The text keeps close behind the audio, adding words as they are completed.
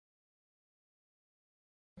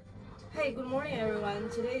Hey, good morning everyone.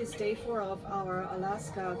 Today is day 4 of our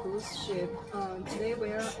Alaska cruise ship. Today we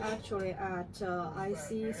are actually at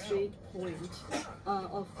Icy Strait Point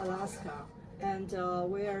of Alaska, and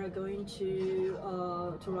we are going to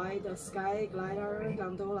ride the sky glider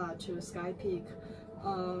gondola to Sky Peak.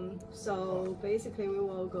 So basically we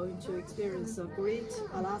will going to experience a great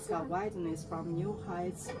Alaska wideness from new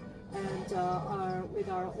heights, and with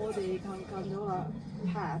our all-day gondola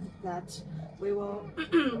path that we will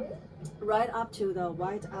right up to the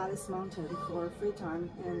White Alice Mountain for free time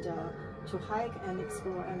and to hike and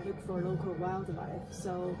explore and look for local wildlife.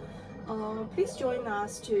 So please join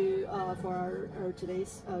us for our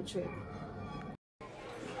today's trip.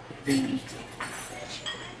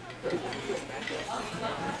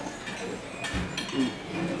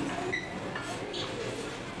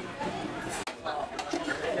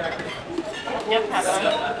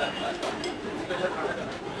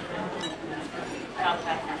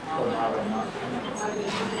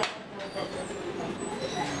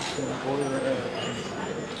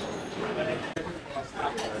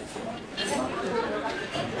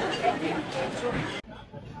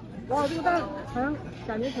哇，这个蛋好像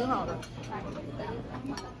感觉挺好的，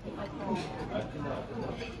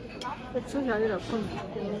这吃起来有点困难。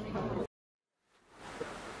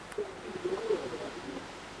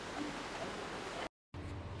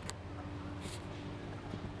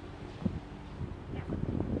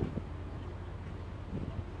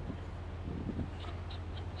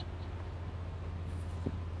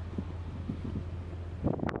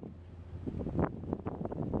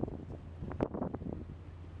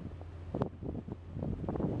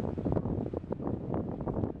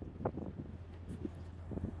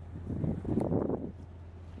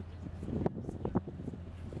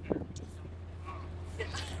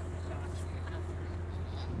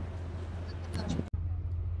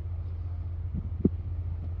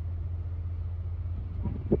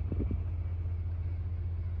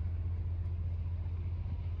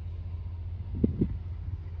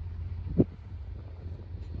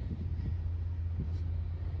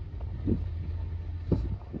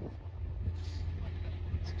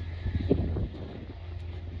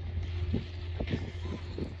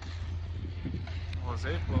Was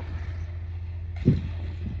April.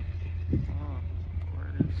 Oh, where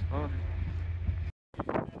it is fun.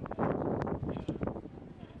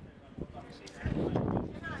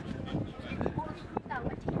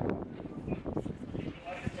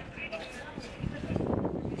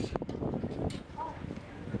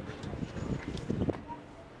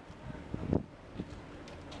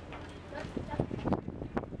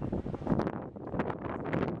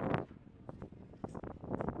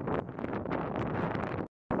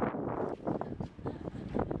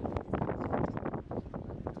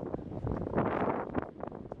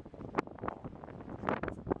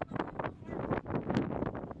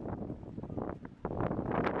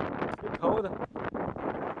 Cold.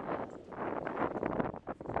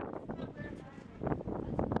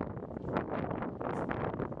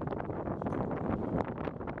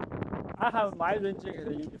 I have my rain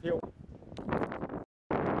jacket if you.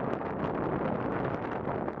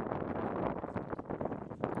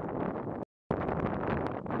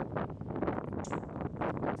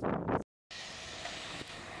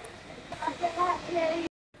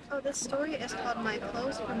 Oh, this story is called My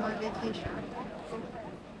Clothes for My Vacation.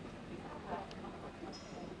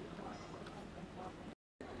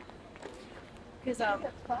 Because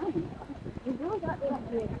you really got to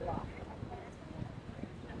do a lot.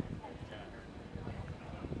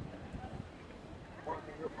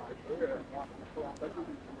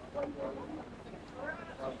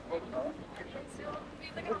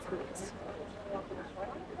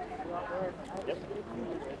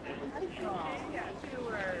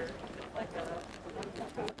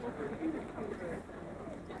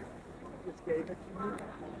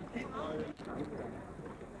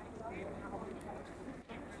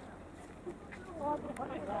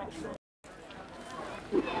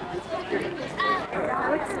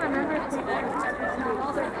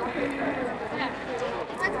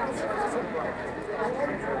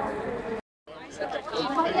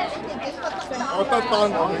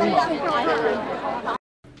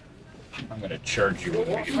 I'm going to charge you when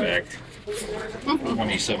we get back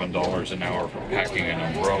 $27 an hour for packing an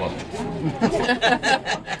umbrella.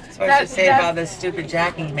 That's what I should say about this stupid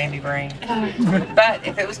jacket you made me bring. But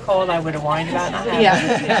if it was cold, I would have whined about not having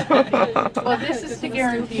Yeah. Well, this is to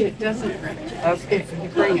guarantee it doesn't rip. Okay. If you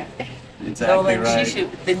bring it. Exactly right.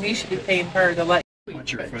 Then you should be paying her to let you.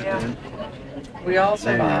 Put your foot Yeah. in. We all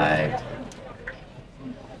survived.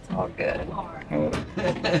 It's all good.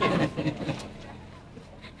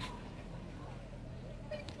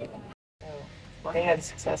 they had a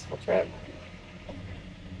successful trip.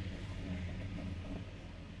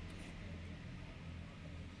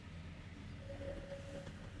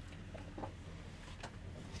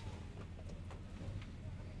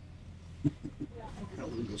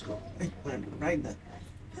 Right there.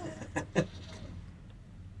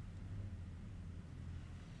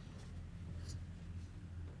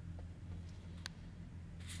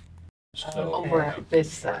 Over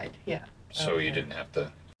this side, yeah. So you didn't have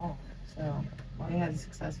to. Oh, so they had a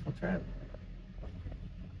successful trip.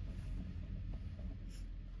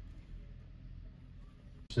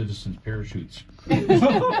 Citizens parachutes.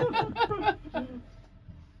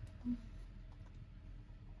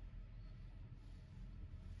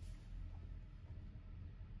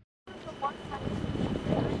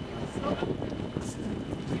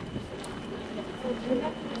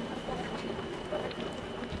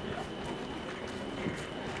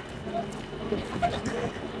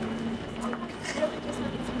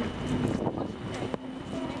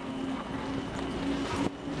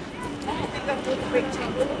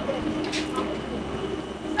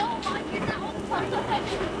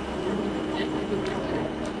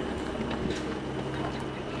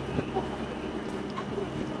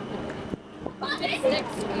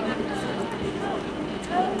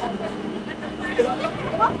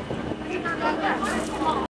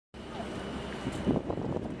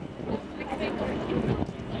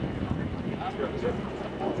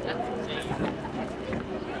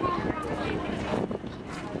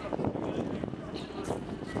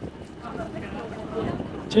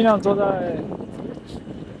尽量坐在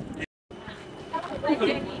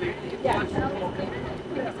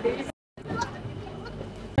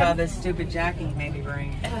Oh, this stupid jacket you made me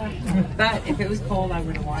bring. But if it was cold, I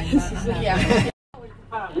would have whined about it. Yeah.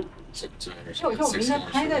 How's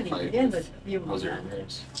your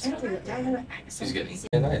experience? He's getting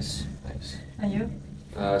nice. And you?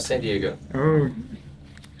 San Diego. Oh,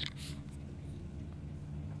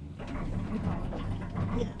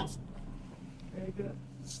 Very good.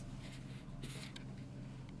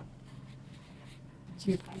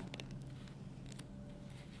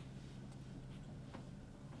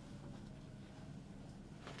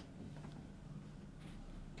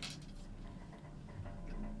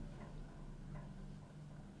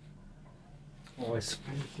 oh, it's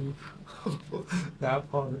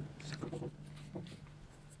that part. Let's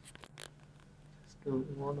go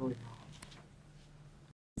all the way.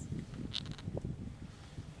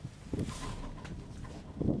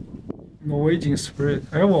 Norwegian spirit.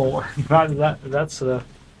 Oh, well,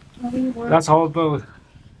 that's our boat.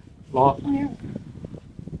 Lot. Oh, yeah.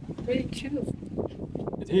 Really cute.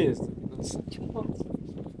 It is. That's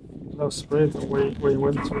no spirit. We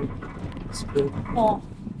went to spirit Oh.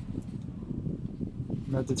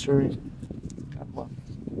 Mediterranean. That one.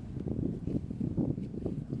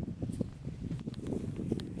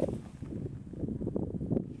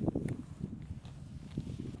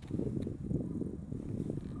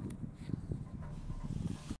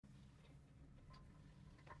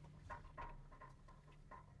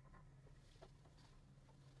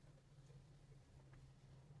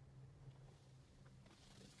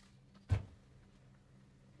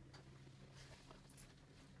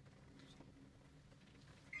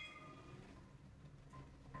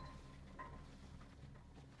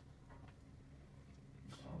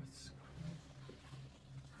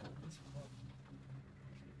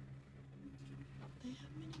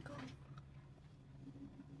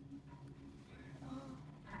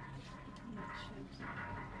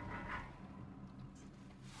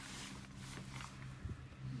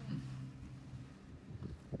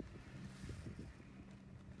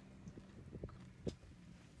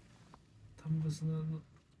不是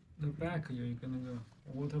那 back 有一个那个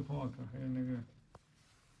water park， 还有那个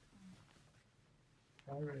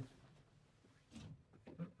ferry。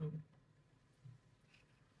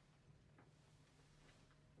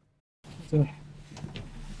对，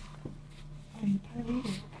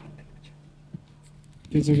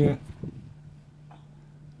就这个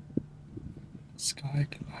sky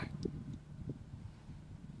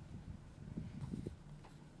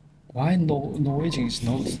line。Why Norwegian is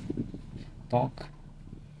not dark?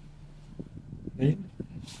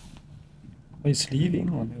 It's leaving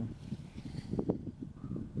or no?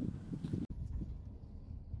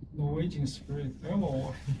 Norwegian spirit.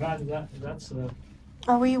 Oh, that's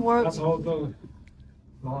Are we work? that's all the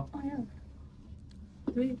lot. Oh, yeah.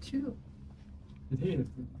 Really cute. It is.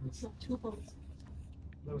 It's Not two boats.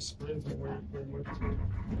 no spirit. We went to spirit.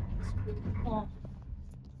 Oh.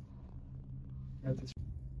 Mediterranean.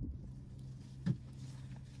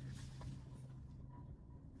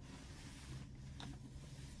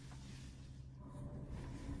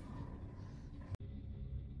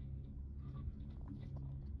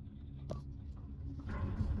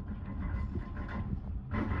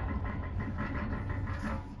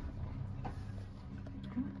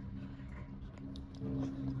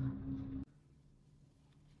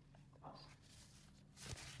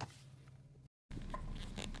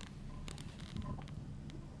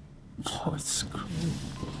 Oh, it's cool.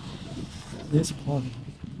 This part.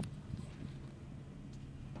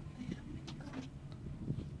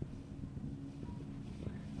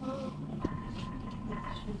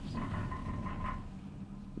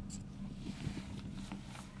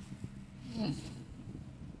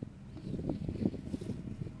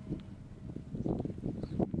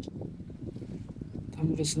他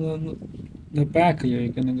们不是那 back 有一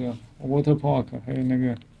个那个 water park， 还有那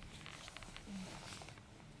个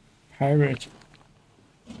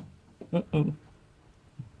pirate。I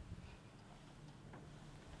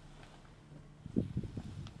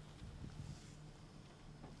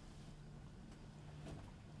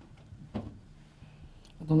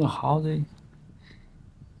don't know how they.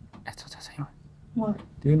 What?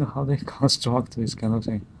 Do you know how they construct this kind of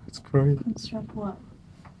thing? It's crazy. Construct what?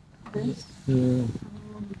 This? Yeah.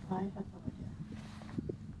 I have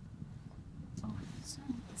no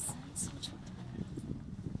idea.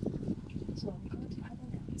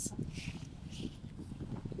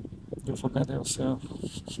 You forget yourself.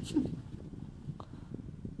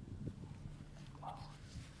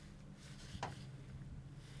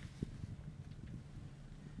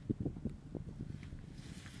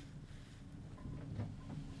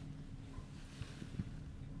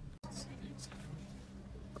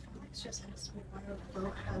 It's just has to be where a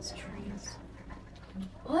boat has trees.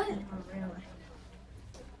 What? Oh, really?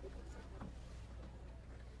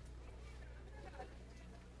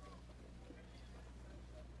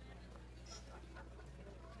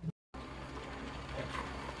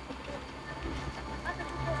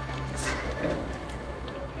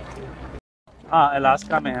 हाँ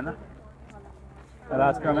Alaska में है ना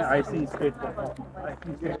Alaska में IC straight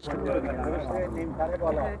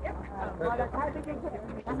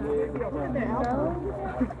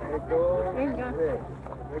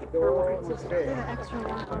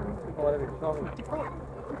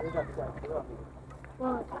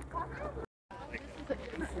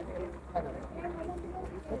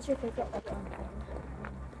What's your favorite icon?